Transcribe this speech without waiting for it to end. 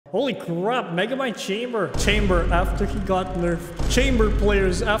Holy crap, Megamind Chamber. Chamber after he got nerfed. Chamber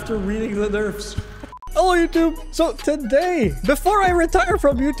players after reading the nerfs. Hello YouTube! So today, before I retire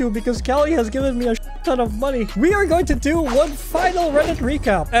from YouTube because Callie has given me a ton of money, we are going to do one final Reddit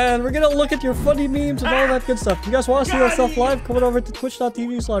recap. And we're gonna look at your funny memes and all that good stuff. If you guys want to see yourself live, come on over to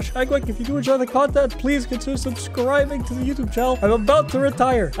twitch.tv/eggwick. If you do enjoy the content, please consider subscribing to the YouTube channel. I'm about to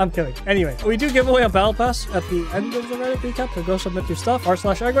retire. I'm kidding. Anyway, we do give away a battle pass at the end of the Reddit recap, so go submit your stuff,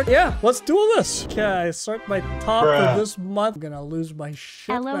 r/eggwick. Yeah, let's do this. Okay, I start my top for this month. I'm gonna lose my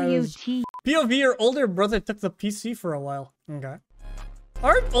shit. POV, your older brother took the PC for a while. Okay.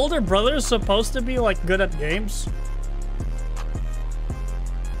 Aren't older brothers supposed to be like good at games?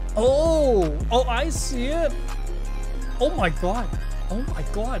 Oh, I see it. Oh my god. Oh my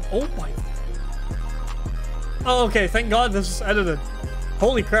god. Oh my. Oh, okay. Thank God this is edited.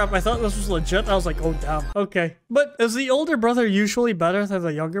 Holy crap, I thought this was legit. I was like, oh damn. Okay. But is the older brother usually better than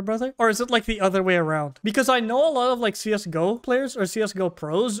the younger brother? Or is it like the other way around? Because I know a lot of like CSGO players or CSGO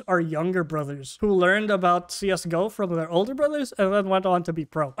pros are younger brothers who learned about CSGO from their older brothers and then went on to be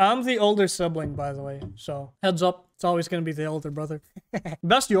pro. I'm the older sibling, by the way. So heads up, it's always going to be the older brother.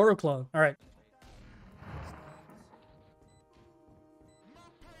 Best Yoru clone. All right.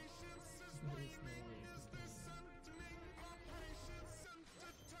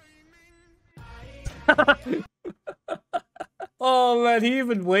 Oh man, he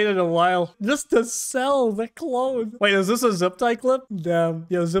even waited a while just to sell the clone. Wait, is this a zip tie clip? Damn,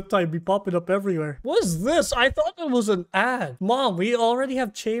 yeah, zip tie be popping up everywhere. What is this? I thought it was an ad. Mom, we already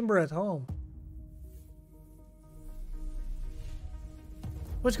have chamber at home.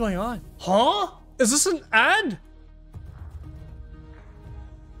 What's going on? Huh? Is this an ad?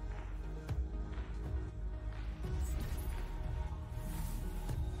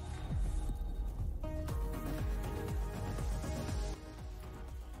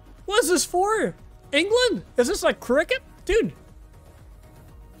 What is this for? England? Is this like cricket? Dude.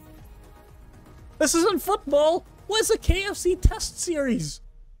 This isn't football. What is a KFC test series?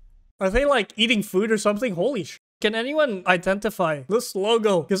 Are they like eating food or something? Holy sh! Can anyone identify this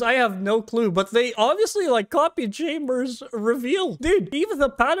logo? Because I have no clue, but they obviously like copied Chamber's reveal. Dude, even the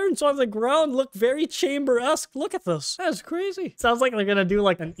patterns on the ground look very Chamber-esque. Look at this. That's crazy. Sounds like they're gonna do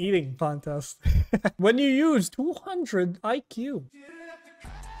like an eating contest. When you use 200 IQ.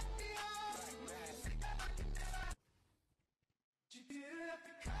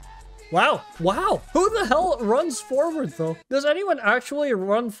 Wow. Wow. Who the hell runs forward, though? Does anyone actually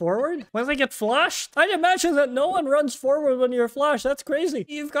run forward when they get flashed? I'd imagine that no one runs forward when you're flashed. That's crazy.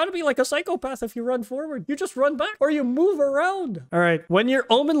 You've got to be like a psychopath if you run forward. You just run back or you move around. All right. When your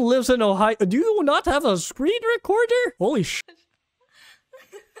omen lives in Ohio, do you not have a screen recorder? Holy sh...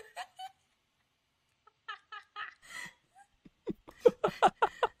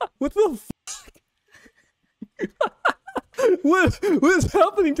 What the fuck? What is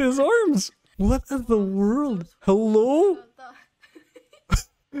happening to his arms? What in the world? Hello?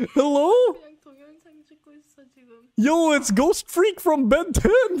 Hello? Yo, it's Ghost Freak from Ben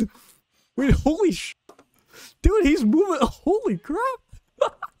 10. Wait, holy sh... Dude, he's moving. Holy crap.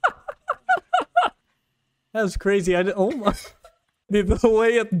 That's crazy. Oh my... Dude, the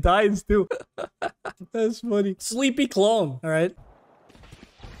way it dies too. That's funny. Sleepy clone. All right.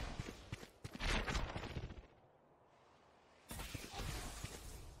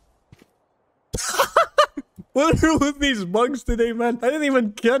 What are with these bugs today, man? I didn't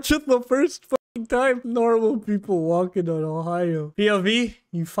even catch it the first fucking time. Normal people walking on Ohio. POV,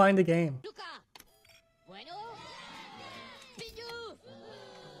 you find a game.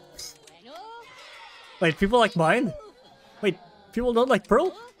 Wait, people like Bind? Wait, people don't like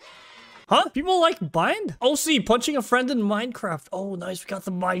Pearl? Huh? People like Bind? OC, punching a friend in Minecraft. Oh, nice. We got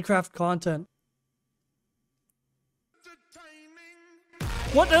the Minecraft content.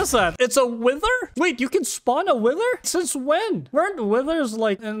 What is that? It's a wither? Wait, you can spawn a wither? Since when? Weren't withers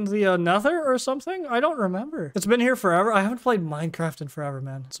like in the nether or something? I don't remember. It's been here forever. I haven't played Minecraft in forever,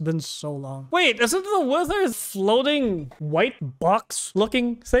 man. It's been so long. Wait, isn't the wither floating white box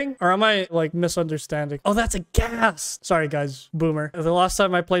looking thing? Or am I like misunderstanding? Oh, that's a gas. Sorry guys, boomer. The last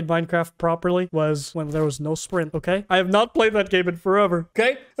time I played Minecraft properly was when there was no sprint, okay? I have not played that game in forever,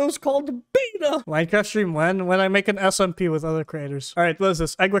 okay? It was called beta. Minecraft stream when I make an SMP with other creators. All right, what is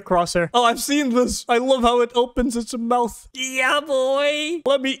this? Eggwick Crosshair. Oh, I've seen this. I love how it opens its mouth. Yeah, boy.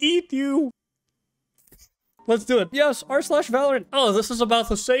 Let me eat you. Let's do it. Yes, r/Valorant. Oh, this is about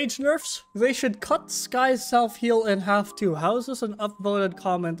the Sage nerfs? They should cut Sky's self-heal in half too. How is this an upvoted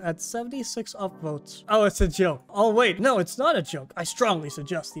comment at 76 upvotes? Oh, it's a joke. Oh, wait. No, it's not a joke. I strongly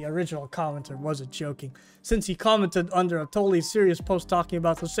suggest the original commenter wasn't joking, since he commented under a totally serious post talking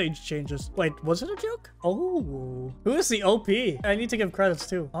about the Sage changes. Wait, was it a joke? Oh. Who is the OP? I need to give credits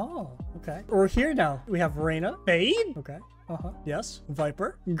too. Oh, okay. We're here now. We have Reyna. Fade? Okay. Yes.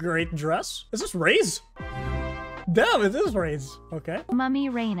 Viper. Great dress. Is this Raze? Damn, it is Raze. Okay. Mummy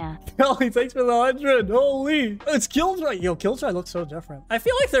Reyna. Kelly, thanks for the 100. Holy. It's Killjoy. Yo, Killjoy looks so different. I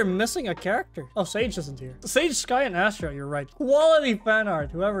feel like they're missing a character. Oh, Sage isn't here. Sage, Sky, and Astra, you're right. Quality fan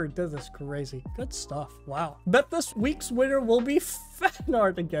art. Whoever did this, crazy. Good stuff. Wow. Bet this week's winner will be fan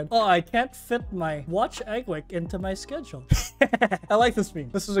art again. Oh, I can't fit my watch eggwick into my schedule. I like this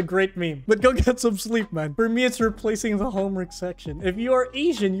meme. This is a great meme. But go get some sleep, man. For me, it's replacing the homework section. If you are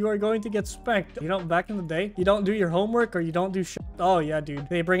Asian, you are going to get spanked. You know, back in the day, you don't do your homework or you don't do shit. Oh, yeah, dude.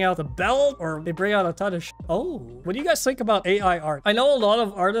 They bring out the belt or they bring out a ton of shit. Oh, what do you guys think about AI art? I know a lot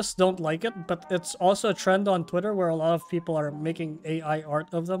of artists don't like it, but it's also a trend on Twitter where a lot of people are making AI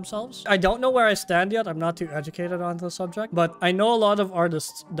art of themselves. I don't know where I stand yet. I'm not too educated on the subject, but I know a lot of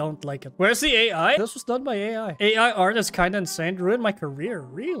artists don't like it. Where's the AI? This was done by AI. AI art is kind of insane. Ruined my career.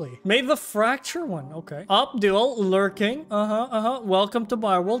 Really? Made the fracture one. Okay. Opdual. Lurking. Welcome to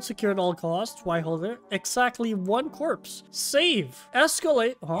my world. Secured all costs. Why hold it? Exactly one corpse. Save.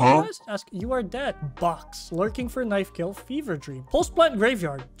 Escalate. Guys? You are dead. Box. Lurking for knife kill. Fever dream. Post plant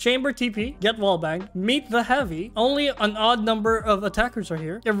graveyard. Chamber TP. Get wallbanged. Meet the heavy. Only an odd number of attackers are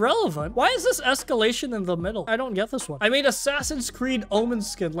here. Irrelevant. Why is this escalation in the middle? I don't get this one. I made Assassin's Creed Omen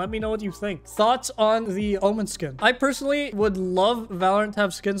skin. Let me know what you think. Thoughts on the Omen skin? I personally would love Valorant to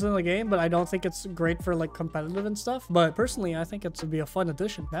have skins in the game, but I don't think it's great for like competitive and stuff. But personally, I think it would be a fun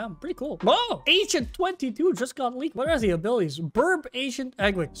addition. Damn, pretty cool. Whoa! Agent 22 just got leaked. What are the abilities? Burb Agent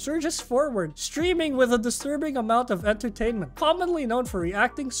Eggwick. Surges forward. Streaming with a disturbing amount of entertainment. Commonly known for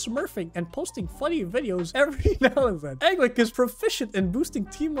reacting, smurfing, and posting funny videos every now and then. Eggwick is proficient in boosting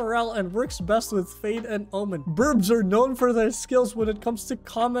team morale and works best with Fade and Omen. Burbs are known for their skills when it comes to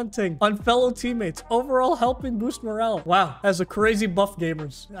commenting on fellow teammates, overall helping boost morale. Wow, as a crazy buff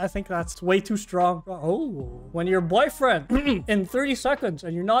gamers, I think that's way too strong. Oh, when your boyfriend in 30 seconds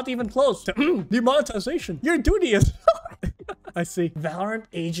and you're not even close to demonetization, your duty is I see. Valorant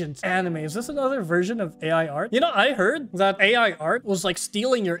Agents anime. Is this another version of AI art? You know, I heard that AI art was like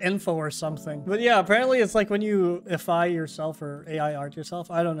stealing your info or something. But yeah, apparently it's like when you FI yourself or AI art yourself.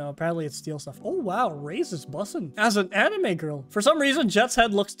 I don't know. Apparently it steals stuff. Oh wow, Raze is bussin'. As an anime girl. For some reason, Jet's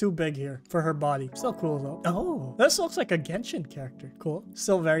head looks too big here for her body. Still cool though. Oh, this looks like a Genshin character. Cool.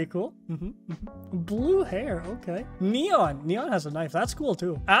 Still very cool. Blue hair. Okay. Neon. Neon has a knife. That's cool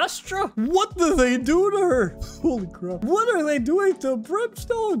too. Astra? What do they do to her? Holy crap. What are they doing to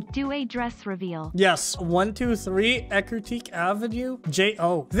Brimstone? Do a dress reveal. Yes. 123 Eckertique Avenue.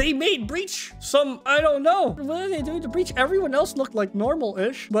 J.O. They made Breach some, I don't know. What are they doing to Breach? Everyone else looked like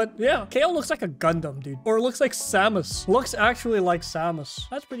normal-ish. But yeah, Kale looks like a Gundam, dude. Or looks like Samus. Looks actually like Samus.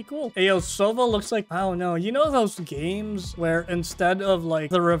 That's pretty cool. Ayo, Sova looks like, I don't know. You know those games where instead of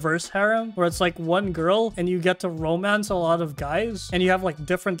like the reverse harem, where it's like one girl and you get to romance a lot of guys and you have like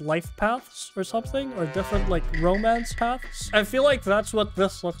different life paths or something, or different like romance paths? I feel like that's what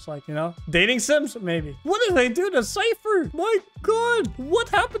this looks like, you know? Dating sims? Maybe. What did they do to Cypher? My god! What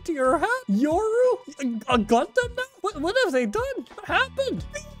happened to your hat? Yoru? A Gundam now? What have they done? What happened?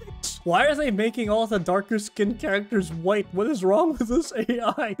 Why are they making all the darker skinned characters white? What is wrong with this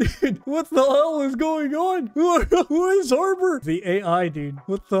AI? Dude, what the hell is going on? Who is Harbor? The AI, dude.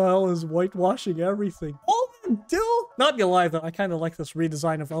 What the hell is whitewashing everything? Omen, Dill? Not gonna lie though, I kind of like this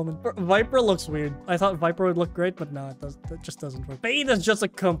redesign of Omen. Viper looks weird. I thought Viper would look great, but no, it just doesn't work. Fade is just a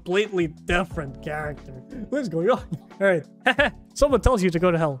completely different character. What is going on? Alright. Someone tells you to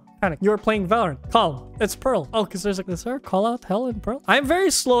go to hell. Panic. You're playing Valorant. Calm. It's Pearl. Oh, because there's like this. Call out hell in Pearl? I'm very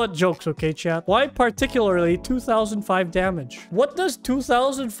slow at jokes, okay, chat? Why particularly 2005 damage? What does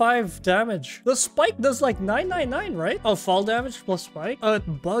 2005 damage? The spike does like 999, right? Oh, fall damage plus spike? Oh,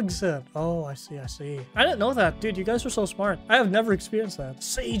 it bugs it. Oh, I see, I see. I didn't know that. Dude, you guys are so smart. I have never experienced that.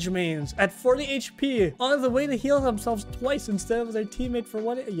 Sage mains at 40 HP on the way to heal themselves twice instead of their teammate for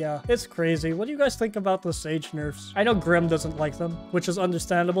one. Yeah, it's crazy. What do you guys think about the Sage nerfs? I know Grim doesn't like them, which is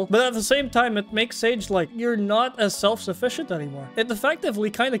understandable. But at the same time, it makes Sage like you're not as self-sufficient anymore. It effectively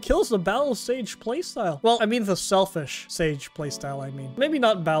kind of kills the Battle Sage playstyle. Well, I mean the selfish Sage playstyle, I mean. Maybe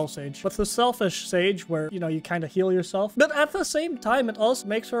not Battle Sage, but the selfish Sage where, you know, you kind of heal yourself. But at the same time, it also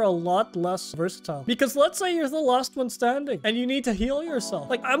makes her a lot less versatile. Because let's say you're the last one standing and you need to heal yourself.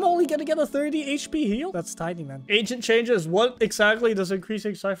 Like, I'm only gonna get a 30 HP heal? That's tiny, man. Agent changes. What exactly does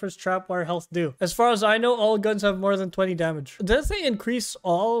increasing Cypher's trapwire health do? As far as I know, all guns have more than 20 damage. Did they increase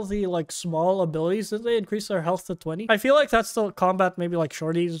all the, like, small abilities? Did they increase their health to 20? I feel like that's the combat maybe like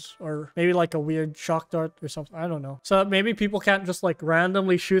shorties or maybe like a weird shock dart or something. I don't know. So maybe people can't just like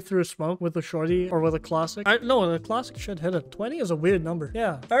randomly shoot through smoke with a shorty or with a classic. No, the classic should hit it. 20 is a weird number.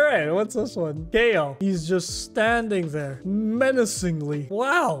 Yeah. All right. What's this one? KO. He's just standing there menacingly.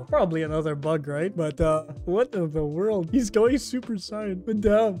 Wow. Probably another bug, right? But what in the world? He's going super saiyan. But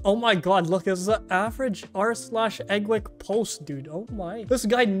damn. Oh my god. Look, it's the average r/eggwick post, dude. Oh my. This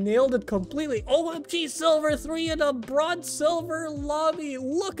guy nailed it completely. OMG silver 3 in a bronze silver lobby.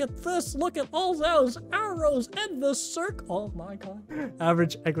 Look at this. Look at all those arrows and the circle. Oh my god.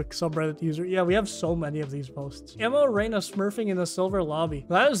 Average eggwick subreddit user. Yeah, we have so many of these posts. Emma Reina smurfing in a silver lobby.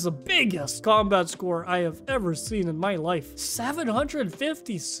 That is the biggest combat score I have ever seen in my life.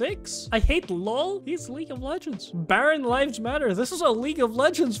 756? I hate LOL. He's League of Legends. Baron Lives Matter. This is a League of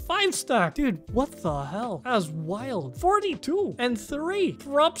Legends 5-stack. Dude, what the hell? That was wild. 42 and 3.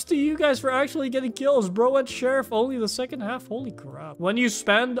 Props to you guys for actually getting kills. Bro went sheriff only the second half. Holy crap. When you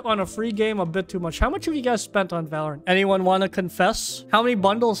spend on a free game a bit too much, how much have you guys spent on Valorant? Anyone want to confess? How many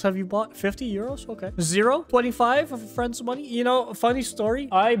bundles have you bought? 50 euros? Okay. 0? 25 of a friend's money? You know, a funny story.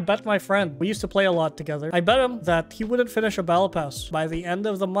 I bet my friend, we used to play a lot together. I bet him that he wouldn't finish a battle pass by the end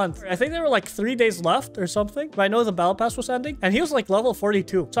of the month. I think there were like 3 days left or something, but I know the battle pass was ending and he was like level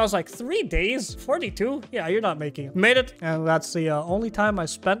 42. So I was like, 3 days? 42? Yeah, you're not making it. Made it. And that's the only time I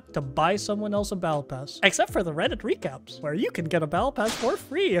spent to buy someone else a battle pass. Except for the Reddit recaps, where you can get a battle pass for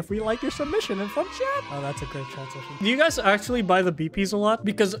free if we like your submission and from chat. Oh, that's a great transition. Do you guys actually buy the BPs a lot?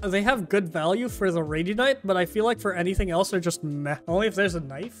 Because they have good value for the Radianite, but I feel like for anything else, they're just meh. Only if there's a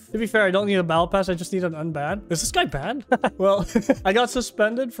knife. To be fair, I don't need a battle pass. I just need an unban. Is this guy banned? Well, I got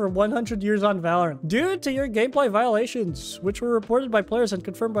suspended for 100 years on Valorant. Due to your gameplay violations, which were reported by players and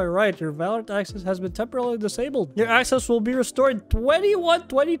confirmed by Riot, your Valorant access has been temporarily disabled. Your access will be restored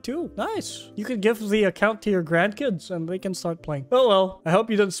 21/22. Nice. You could give the account to your grandkids and they can start playing. Oh well, I hope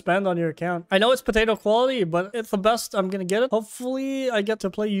you didn't spend on your account. I know it's potato quality, but it's the best I'm gonna get it. Hopefully I get to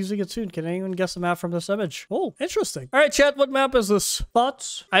play using it soon. Can anyone guess the map from this image? Oh, interesting. All right, chat, what map is this?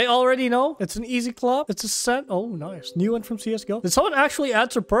 Thoughts? I already know. It's an easy club. It's a set. Oh, nice. New one from CSGO. Did someone actually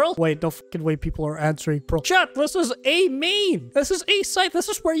answer Pearl? Wait, no fucking way people are answering Pearl. Chat, this is a main. This is a site. This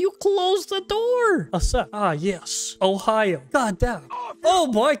is where you close the door. A set. Ah, yes. Ohio. God damn. Oh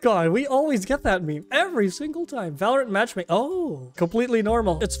my god, we always get that meme. Every single time. Valorant matchmaking. Oh, completely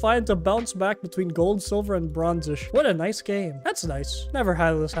normal. It's fine to bounce back between gold, silver, and bronzish. What a nice game. That's nice. Never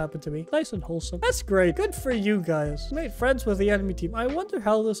had this happen to me. Nice and wholesome. That's great. Good for you guys. Made friends with the enemy team. I wonder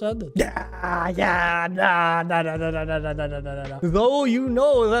how this ended. Though you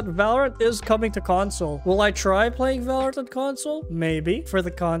know that Valorant is coming to console. Will I try playing Valorant on console? Maybe. For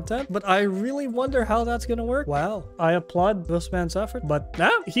the content. But I really wonder how that's gonna work. Wow. I applaud this man's effort. But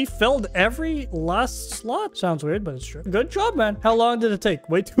he filled every last slot. Sounds weird, but it's true. Good job, man. How long did it take?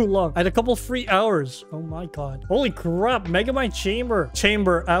 Way too long. I had a couple free hours. Oh my god. Holy crap. Megamind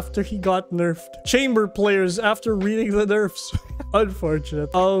Chamber after he got nerfed. Chamber players after reading the nerfs. Unfortunate.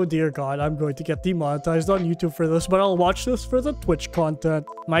 Oh dear god. I'm going to get demonetized on YouTube for this, but I'll watch this for the Twitch content.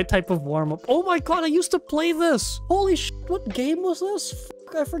 My type of warm-up. Oh my god. I used to play this. Holy shit. What game was this?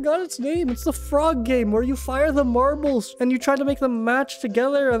 I forgot its name. It's the frog game where you fire the marbles and you try to make them match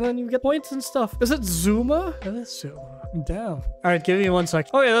together and then you get points and stuff. Is it Zuma? It is Zuma. Damn. All right, give me 1 sec.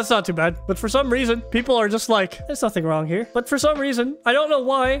 Oh yeah, that's not too bad. But for some reason, people are just like, there's nothing wrong here. But for some reason, I don't know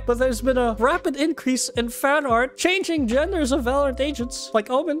why, but there's been a rapid increase in fan art changing genders of Valorant agents like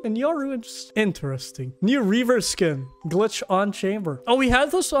Omen and Yoru. It's interesting. New reverse skin. Glitch on chamber. Oh, we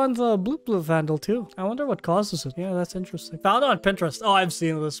had this on the Blue Vandal too. I wonder what causes it. Yeah, that's interesting. Found on Pinterest. Oh, I've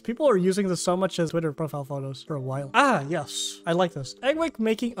seen this. People are using this so much as Twitter profile photos for a while. Ah, yes. I like this. Eggwick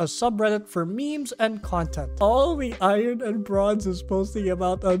making a subreddit for memes and content. All the Iron and Bronze is posting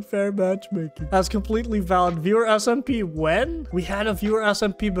about unfair matchmaking. That's completely valid. Viewer SMP when? We had a viewer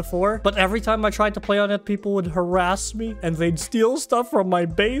SMP before, but every time I tried to play on it, people would harass me and they'd steal stuff from my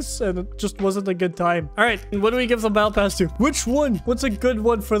base and it just wasn't a good time. All right, what do we give the battle pass to? Which one? What's a good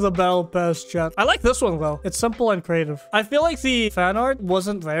one for the battle pass, chat? I like this one though. It's simple and creative. I feel like the fan art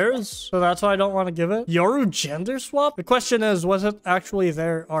wasn't theirs, so that's why I don't want to give it. Yoru gender swap? The question is, was it actually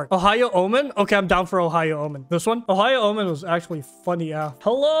their art? Ohio Omen? Okay, I'm down for Ohio Omen. This one? Ohio Omen was actually funny af.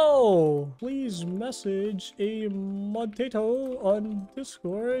 Hello! Please message a Modtato on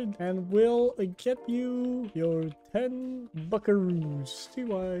Discord and we'll get you your 10 buckaroos.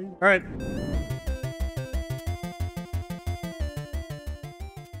 TY. Alright.